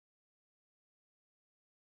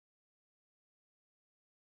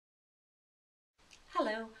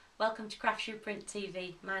Hello, welcome to Craftsuprint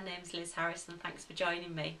TV. My name's Liz Harris and thanks for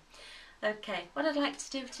joining me. Okay, what I'd like to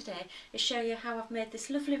do today is show you how I've made this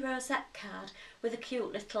lovely rosette card with a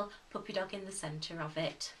cute little puppy dog in the centre of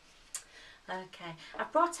it. Okay,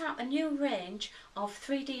 I've brought out a new range of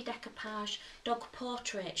 3D decoupage dog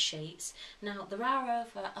portrait sheets. Now there are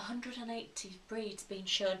over 180 breeds being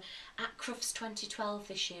shown at Crufts 2012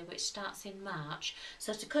 this year, which starts in March.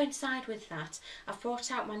 So to coincide with that, I've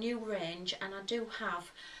brought out my new range and I do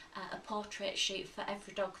have a portrait sheet for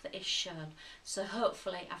every dog that is shown. So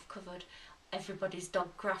hopefully I've covered everybody's dog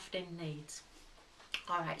crafting needs.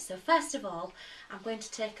 Alright, so first of all I'm going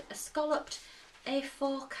to take a scalloped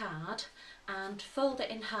A4 card and fold it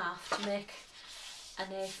in half to make an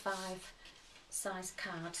A5 size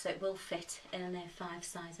card, so it will fit in an A5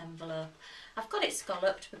 size envelope. I've got it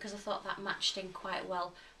scalloped because I thought that matched in quite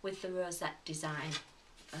well with the rosette design.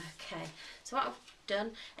 Okay, so what I've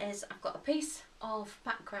done is I've got a piece of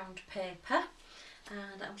background paper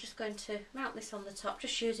and I'm just going to mount this on the top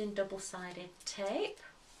just using double-sided tape.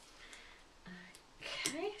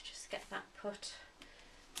 Okay, just get that put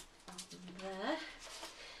on there.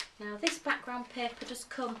 Now this background paper does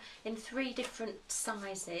come in 3 different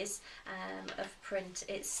sizes of print.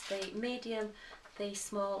 It's the medium, the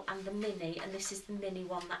small and the mini, and this is the mini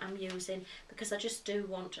one that I'm using because I just do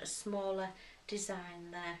want a smaller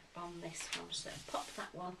design there on this one. So pop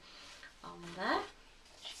that one on there.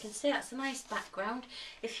 As you can see, that's a nice background.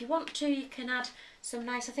 If you want to, you can add some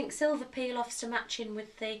nice, I think silver peel-offs to match in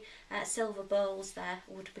with the silver bowls there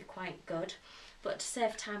would be quite good. But to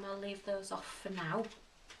save time, I'll leave those off for now.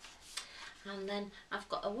 And then I've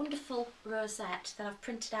got a wonderful rosette that I've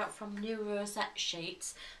printed out from new rosette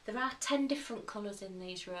sheets. There are 10 different colours in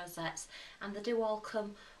these rosettes and they do all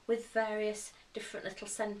come with various different little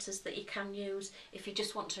centres that you can use if you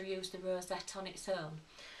just want to use the rosette on its own.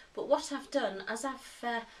 But what I've done, as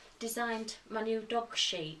I've designed my new dog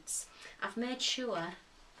sheets, I've made sure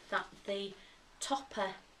that the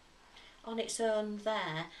topper on its own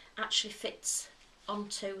there actually fits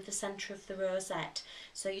onto the centre of the rosette,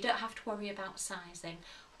 so you don't have to worry about sizing.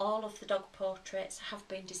 All of the dog portraits have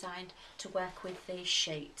been designed to work with these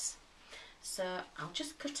sheets. So I'll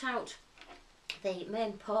just cut out the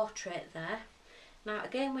main portrait there. Now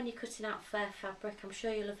again, when you're cutting out fair fabric, I'm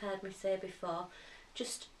sure you'll have heard me say before,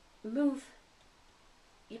 just move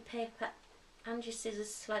your paper and your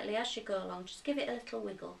scissors slightly as you go along, just give it a little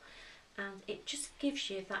wiggle and it just gives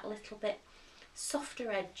you that little bit softer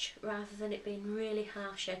edge rather than it being really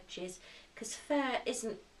harsh edges, because fair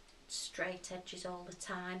isn't straight edges all the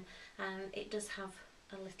time and it does have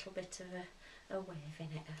a little bit of a wave in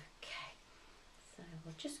it. Okay, so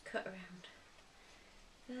we'll just cut around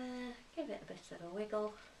there, give it a bit of a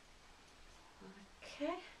wiggle.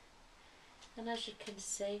 Okay, and as you can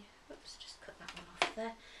see, oops, just cut that one off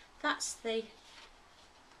there, that's the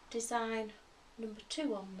design number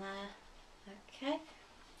 2 on there. Okay,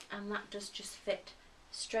 and that does just fit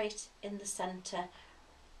straight in the centre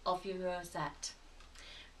of your rosette.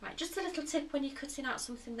 Right, just a little tip when you're cutting out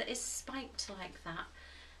something that is spiked like that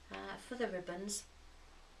for the ribbons,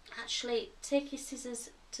 actually take your scissors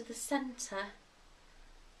to the centre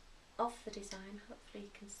of the design, hopefully you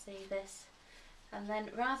can see this, and then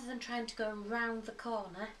rather than trying to go round the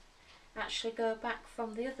corner, actually go back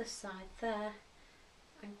from the other side there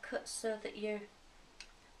and cut so that your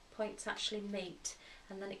points actually meet,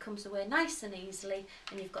 and then it comes away nice and easily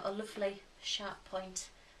and you've got a lovely sharp point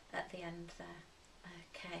at the end there.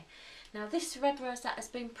 Okay, now this red rosette has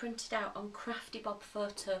been printed out on Crafty Bob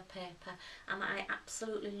photo paper and I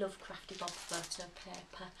absolutely love Crafty Bob photo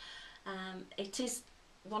paper. It is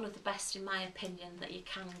one of the best in my opinion that you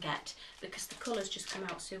can get because the colours just come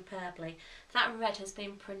out superbly. That red has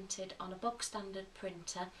been printed on a bog standard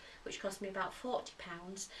printer which cost me about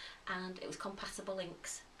 £40 and it was compatible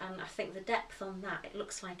inks, and I think the depth on that, it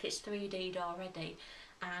looks like it's 3D'd already,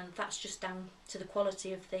 and that's just down to the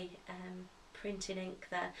quality of the printing ink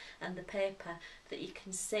there and the paper that you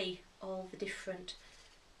can see all the different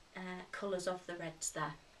colours of the reds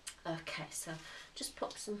there. Okay, so just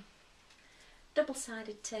put some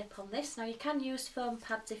double-sided tape on this. Now you can use foam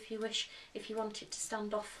pads if you wish, if you want it to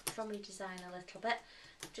stand off from your design a little bit.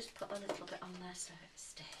 Just put a little bit on there so it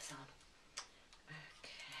stays on.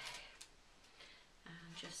 Okay,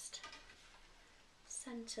 and just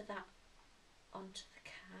centre that onto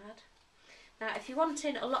the card. Now if you're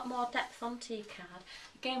wanting a lot more depth onto your card,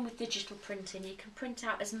 again with digital printing you can print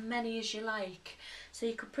out as many as you like. So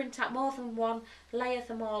you could print out more than one, layer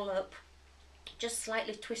them all up just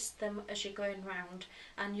slightly twist them as you're going round,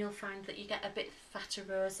 and you'll find that you get a bit fatter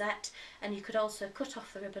rosette. And you could also cut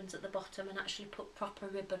off the ribbons at the bottom and actually put proper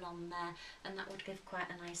ribbon on there, and that would give quite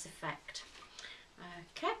a nice effect.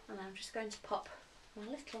 Okay, and I'm just going to pop my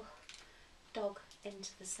little dog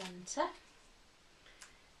into the centre.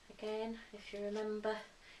 Again, if you remember,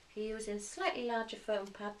 if you're using slightly larger foam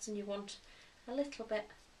pads and you want a little bit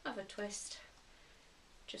of a twist,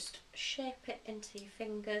 just shape it into your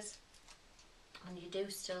fingers, and you do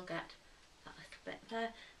still get that little bit there,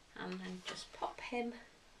 and then just pop him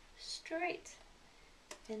straight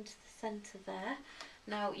into the centre there.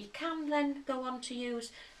 Now you can then go on to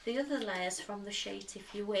use the other layers from the sheet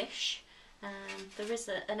if you wish. There is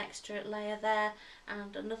an extra layer there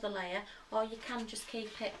and another layer, or you can just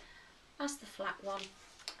keep it as the flat one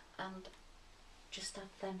and just add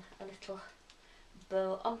then a little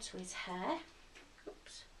bow onto his hair.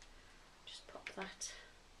 Oops, just pop that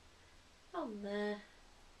on there.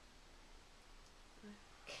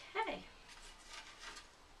 Okay,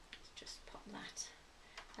 let's just pop that,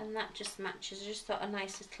 and that just matches. I just thought a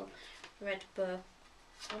nice little red bow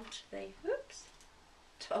onto the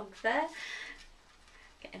dog there.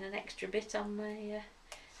 Getting an extra bit on my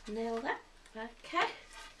nail there. Okay,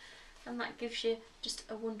 and that gives you just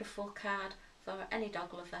a wonderful card for any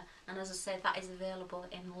dog lover, and as I say, that is available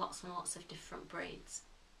in lots and lots of different breeds.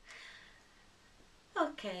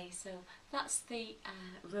 Okay, so that's the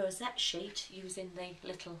rosette sheet using the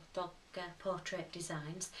little dog portrait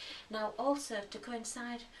designs. Now also, to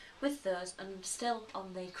coincide with those and still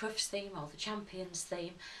on the Crufts theme or the Champions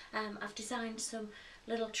theme, I've designed some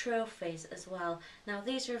little trophies as well. Now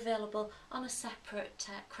these are available on a separate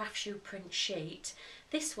Craftsuprint sheet.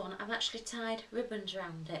 This one I've actually tied ribbons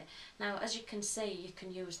around it. Now as you can see, you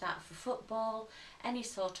can use that for football, any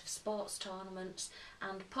sort of sports tournaments,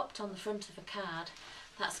 and popped on the front of a card.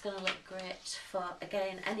 That's going to look great for,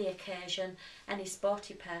 again, any occasion, any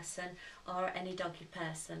sporty person or any doggy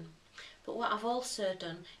person. But what I've also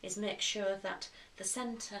done is make sure that the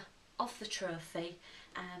centre of the trophy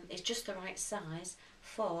is just the right size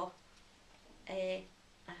for a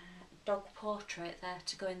dog portrait there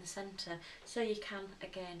to go in the centre. So you can,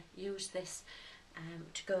 again, use this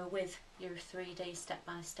to go with your 3D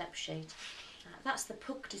step-by-step sheet. That's the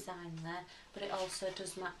pug design there, but it also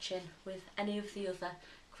does match in with any of the other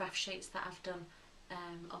craft sheets that I've done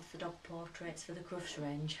of the dog portraits for the Crufts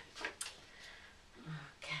range.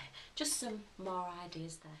 Okay, just some more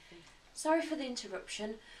ideas there for you. Sorry for the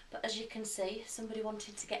interruption, but as you can see, somebody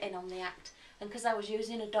wanted to get in on the act, and because I was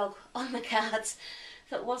using a dog on the cards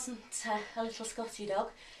that wasn't a little Scotty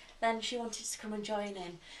dog, then she wanted to come and join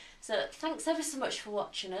in. So thanks ever so much for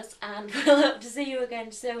watching us, and we'll hope to see you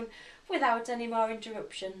again soon without any more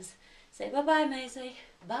interruptions. Say bye bye, Maisie.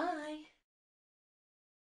 Bye.